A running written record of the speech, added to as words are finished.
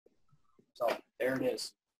So there it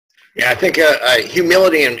is. Yeah, I think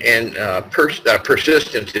humility and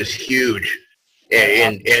persistence is huge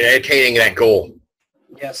in attaining that goal.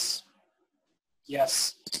 Yes.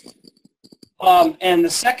 Yes. And the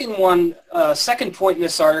second one, second point in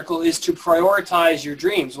this article is to prioritize your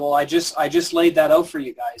dreams. Well, I just laid that out for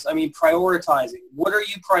you guys. I mean, prioritizing. What are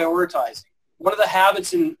you prioritizing? One of the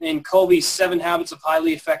habits in Covey's 7 Habits of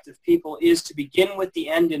Highly Effective People is to begin with the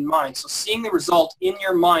end in mind. So seeing the result in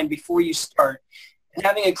your mind before you start and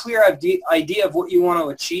having a clear idea of what you want to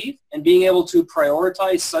achieve and being able to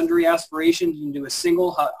prioritize sundry aspirations into a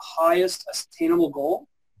single highest attainable goal,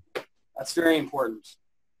 that's very important.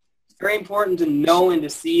 It's very important to know and to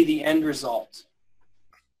see the end result.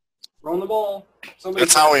 Roll the ball.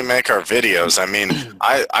 That's how we make our videos. I mean,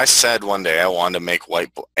 I said one day I wanted to make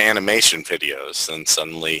animation videos, and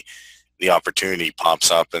suddenly the opportunity pops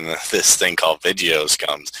up and this thing called videos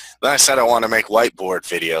comes. Then I said I want to make whiteboard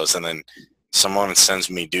videos, and then someone sends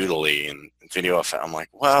me Doodly and video. I'm like,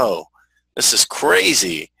 whoa, this is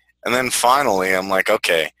crazy. And then finally I'm like,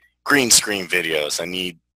 okay, green screen videos.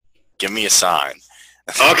 Give me a sign.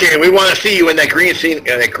 Okay, we want to see you in that green scene,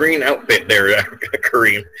 that green outfit there,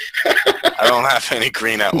 Kareem. I don't have any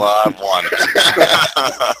green out. Well, I have one.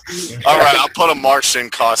 All right, I'll put a Martian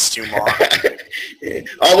costume on.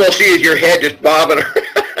 All we'll see is your head just bobbing.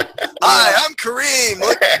 Hi, I'm Kareem.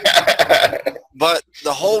 Look. But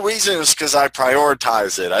the whole reason is because I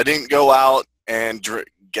prioritize it. I didn't go out and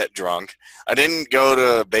get drunk. I didn't go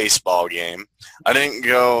to a baseball game. I didn't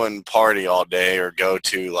go and party all day or go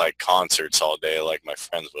to like concerts all day like my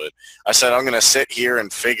friends would. I said, I'm going to sit here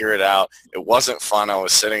and figure it out. It wasn't fun. I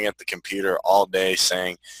was sitting at the computer all day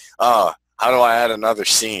saying, how do I add another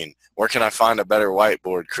scene? Where can I find a better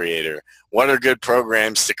whiteboard creator? What are good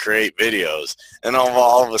programs to create videos? And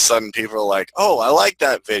all of a sudden people are like, oh, I like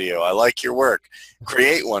that video. I like your work.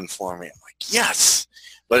 Create one for me. I'm like, yes.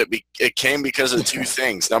 But it came because of 2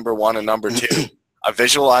 things, number 1 and number 2. I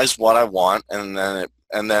visualized what I want, and then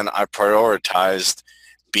I prioritized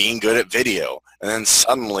being good at video. And then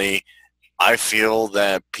suddenly I feel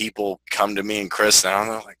that people come to me and Chris now,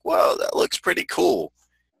 and they're like, whoa, that looks pretty cool.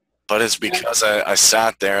 But it's because I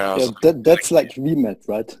sat there and I was that's like we met,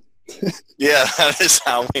 right? Yeah, that is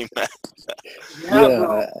how we met.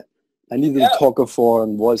 Yeah, I needed a talker for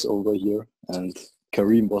and voiceover here, and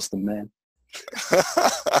Kareem was the man.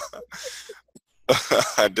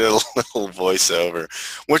 I did a little voiceover,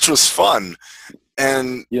 which was fun.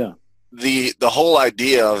 And yeah, the whole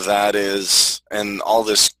idea of that is, and all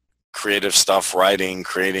this creative stuff, writing,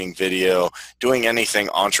 creating video, doing anything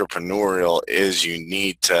entrepreneurial, is you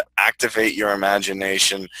need to activate your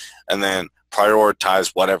imagination and then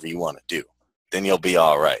prioritize whatever you want to do. Then you'll be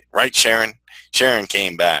all right. Right, Sharon? Sharon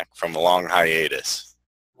came back from a long hiatus.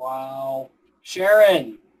 Wow.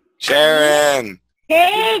 Sharon. Sharon.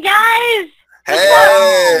 Hey, guys.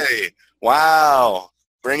 Hey. Wow.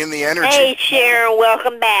 Bringing the energy. Hey, Sharon.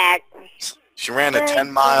 Welcome back. She ran a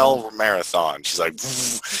 10-mile marathon. She's like,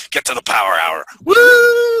 get to the power hour.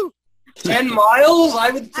 Woo! 10 miles?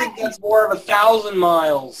 I would think that's more of 1,000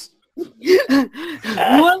 miles. More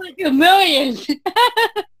like 1,000,000.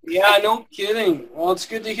 Yeah, no kidding. Well, it's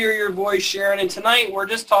good to hear your voice, Sharon. And tonight we're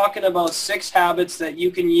just talking about 6 habits that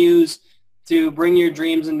you can use to bring your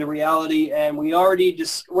dreams into reality. And we already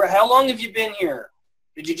just, how long have you been here?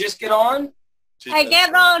 Did you just get on? I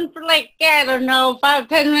get on for like, I don't know, 5-10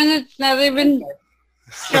 minutes, not even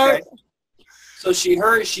short. So she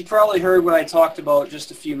probably heard what I talked about just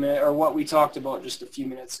a few minutes, or what we talked about just a few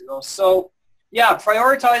minutes ago. So yeah,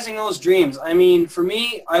 prioritizing those dreams. I mean, for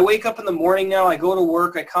me, I wake up in the morning now, I go to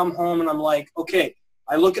work, I come home, and I'm like, okay,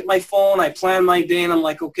 I look at my phone, I plan my day, and I'm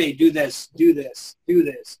like, okay, do this, do this, do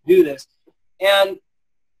this, do this. And,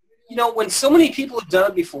 you know, when so many people have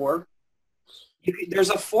done it before, there's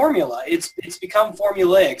a formula. It's become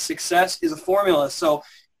formulaic. Success is a formula. So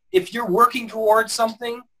if you're working towards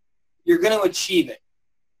something, you're going to achieve it.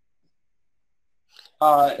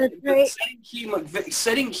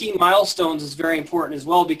 Setting key milestones is very important as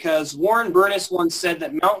well, because Warren Burness once said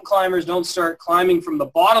that mountain climbers don't start climbing from the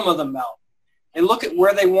bottom of the mountain. They look at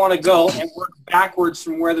where they want to go and work backwards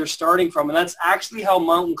from where they're starting from. And that's actually how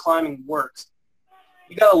mountain climbing works.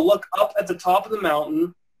 You got to look up at the top of the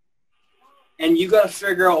mountain, and you got to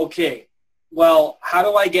figure out, okay, well, how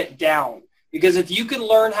do I get down? Because if you can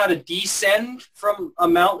learn how to descend from a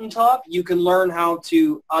mountaintop, you can learn how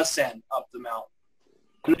to ascend up the mountain.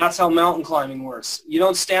 And that's how mountain climbing works. You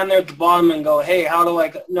don't stand there at the bottom and go, hey, how do I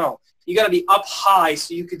go? No, you got to be up high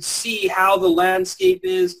so you can see how the landscape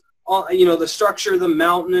is, you know, the structure of the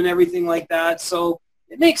mountain and everything like that. So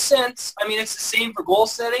it makes sense. I mean, it's the same for goal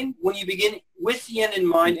setting. When you begin with the end in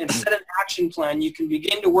mind and set an action plan, you can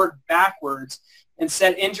begin to work backwards and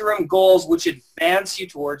set interim goals which advance you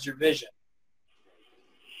towards your vision.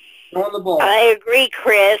 Throwing the ball. I agree,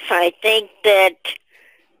 Chris. I think that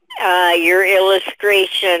your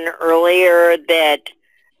illustration earlier that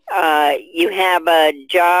you have a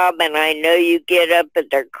job, and I know you get up at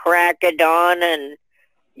the crack of dawn and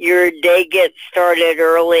your day gets started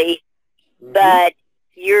early, but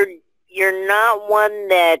you're not one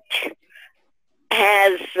that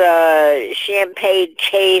has champagne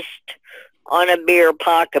taste on a beer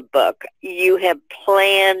pocketbook. You have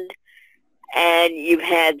planned and you've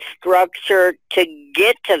had structure to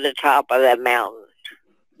get to the top of that mountain.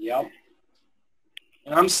 Yep.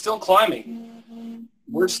 And I'm still climbing.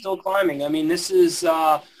 We're still climbing. I mean, this is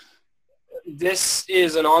an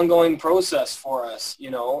ongoing process for us,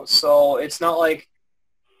 you know. So it's not like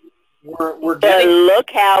we're getting. But look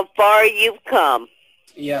how far you've come.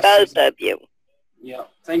 Yes. Both of you. Yeah.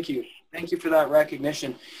 Thank you. Thank you for that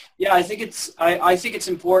recognition. Yeah, I think it's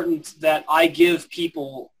important that I give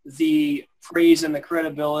people the praise and the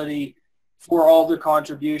credibility for all their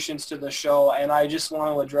contributions to the show, and I just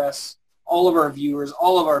want to address all of our viewers,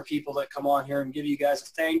 all of our people that come on here and give you guys a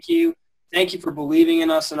thank you. Thank you for believing in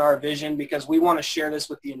us and our vision, because we want to share this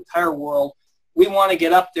with the entire world. We want to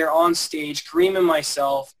get up there on stage, Kareem and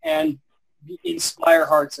myself, and inspire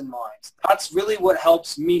hearts and minds. That's really what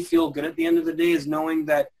helps me feel good at the end of the day, is knowing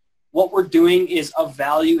that what we're doing is of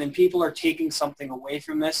value and people are taking something away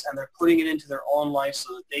from this and they're putting it into their own life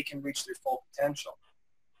so that they can reach their full potential.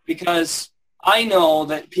 Because I know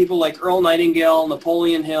that people like Earl Nightingale,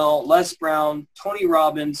 Napoleon Hill, Les Brown, Tony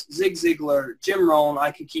Robbins, Zig Ziglar, Jim Rohn, I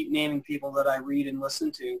can keep naming people that I read and listen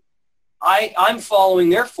to. I'm following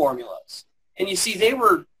their formulas. And you see, they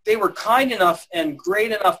were kind enough and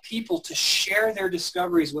great enough people to share their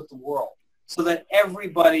discoveries with the world so that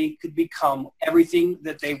everybody could become everything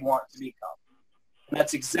that they want to become. And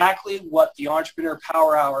that's exactly what the Entrepreneur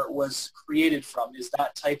Power Hour was created from, is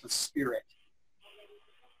that type of spirit.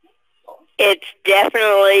 It's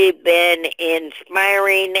definitely been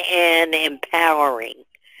inspiring and empowering.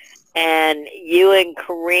 And you and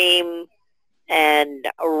Kareem and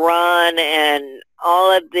Ron and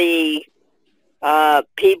all of the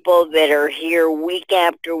people that are here week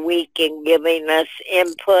after week and giving us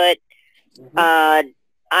input,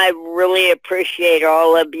 I really appreciate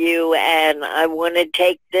all of you, and I want to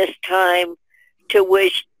take this time to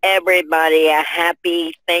wish everybody a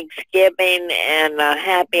happy Thanksgiving and a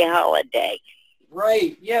happy holiday.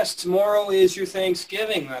 Right. Yes, tomorrow is your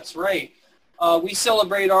Thanksgiving. That's right. We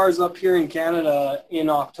celebrate ours up here in Canada in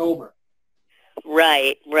October.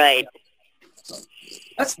 Right, right. So,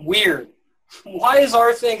 that's weird. Why is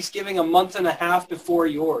our Thanksgiving a month and a half before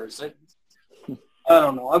yours? I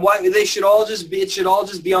don't know. Why they should all just be? It should all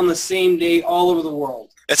just be on the same day all over the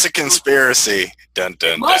world. It's a conspiracy. Dun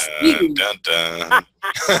dun dun dun dun.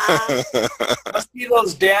 Must be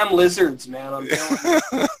those damn lizards, man. I'm telling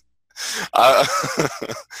you.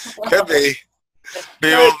 Could be.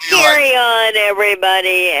 Carry on,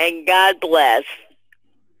 everybody, and God bless.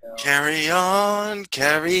 Carry on,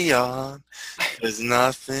 'cause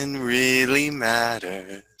nothing really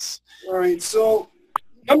matters. All right, so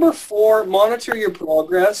number 4, monitor your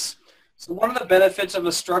progress. So one of the benefits of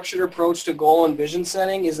a structured approach to goal and vision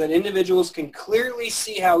setting is that individuals can clearly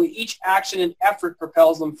see how each action and effort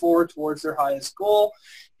propels them forward towards their highest goal.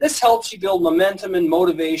 This helps you build momentum and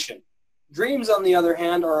motivation. Dreams, on the other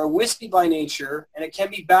hand, are wispy by nature, and it can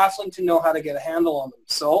be baffling to know how to get a handle on them.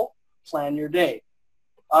 So plan your day.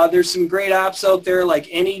 There's some great apps out there like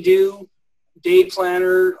AnyDo, Day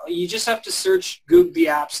Planner. You just have to search Google the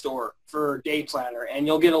App Store for Day Planner, and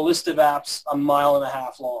you'll get a list of apps a mile and a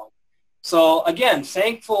half long. So again,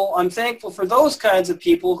 I'm thankful for those kinds of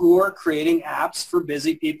people who are creating apps for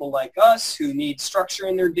busy people like us who need structure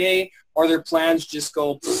in their day, or their plans just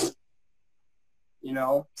go, you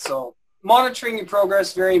know. So monitoring your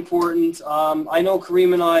progress, very important. I know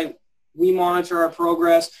Kareem and I, we monitor our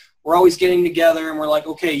progress. We're always getting together and we're like,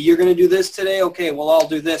 okay, you're going to do this today? Okay, well, I'll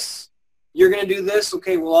do this. You're going to do this?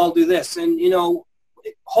 Okay, well, I'll do this. And, you know,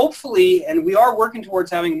 hopefully, and we are working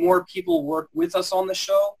towards having more people work with us on the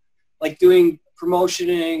show, like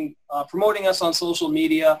promoting us on social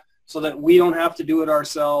media so that we don't have to do it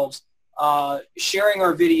ourselves, sharing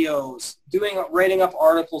our videos, writing up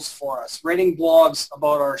articles for us, writing blogs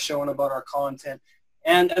about our show and about our content.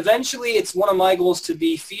 And eventually, it's one of my goals to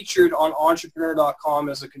be featured on entrepreneur.com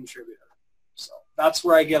as a contributor. So that's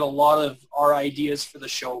where I get a lot of our ideas for the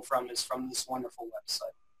show from, is from this wonderful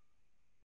website.